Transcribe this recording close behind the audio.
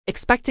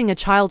Expecting a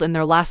child in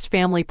their last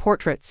family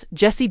portraits,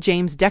 Jessie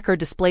James Decker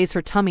displays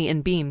her tummy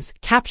in beams,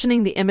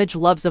 captioning the image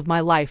 "Loves of my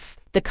life."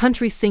 The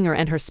country singer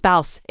and her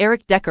spouse,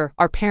 Eric Decker,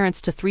 are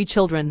parents to 3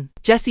 children.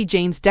 Jessie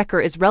James Decker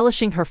is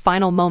relishing her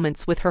final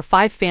moments with her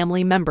 5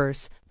 family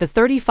members. The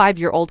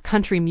 35-year-old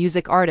country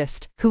music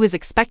artist, who is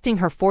expecting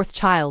her 4th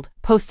child,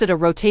 posted a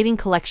rotating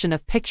collection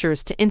of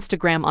pictures to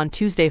Instagram on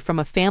Tuesday from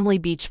a family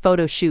beach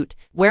photo shoot,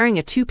 wearing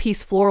a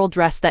 2-piece floral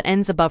dress that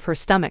ends above her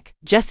stomach.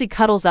 Jessie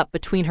cuddles up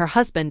between her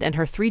husband and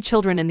her 3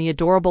 children in the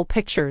adorable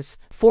pictures.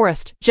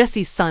 Forrest,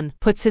 Jessie's son,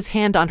 puts his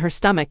hand on her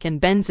stomach and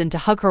bends in to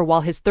hug her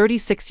while his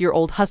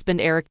 36-year-old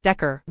husband Eric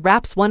Decker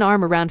wraps one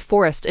arm around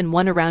Forrest and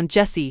one around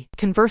Jessie.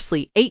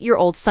 Conversely,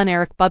 8-year-old son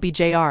Eric Bubby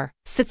Jr.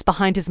 sits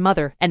behind his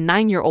mother, and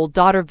 9-year-old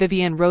daughter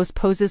Vivian Rose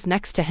poses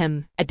next to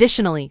him.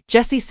 Additionally,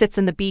 Jessie sits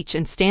in the beach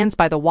and stands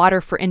by the water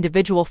for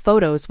individual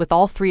photos with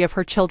all 3 of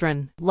her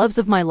children. "Loves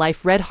of my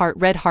life, red heart,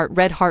 red heart,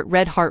 red heart,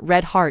 red heart,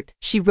 red heart,"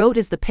 she wrote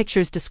as the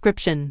picture's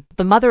description.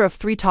 The mother of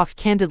 3 talked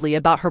candidly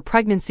about her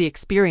pregnancy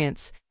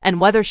experience and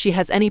whether she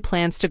has any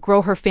plans to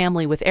grow her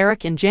family with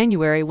Eric in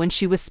January when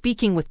she was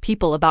speaking with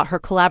People about her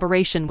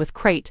collaboration with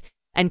Crate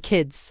and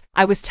Kids.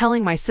 "I was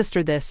telling my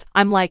sister this,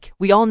 I'm like,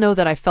 we all know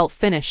that I felt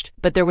finished,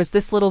 but there was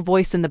this little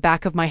voice in the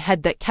back of my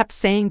head that kept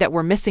saying that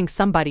we're missing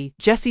somebody,"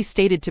 Jessie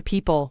stated to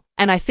People.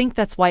 "And I think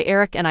that's why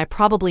Eric and I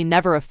probably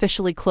never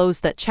officially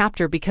closed that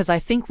chapter, because I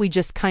think we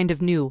just kind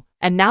of knew.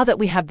 And now that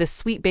we have this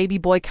sweet baby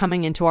boy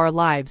coming into our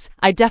lives,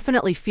 I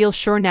definitely feel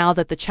sure now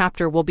that the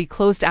chapter will be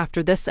closed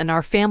after this and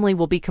our family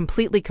will be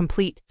completely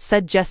complete,"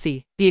 said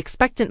Jessie. The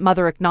expectant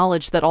mother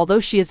acknowledged that although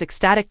she is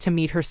ecstatic to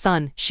meet her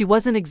son, she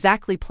wasn't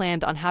exactly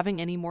planned on having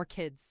any more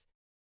kids.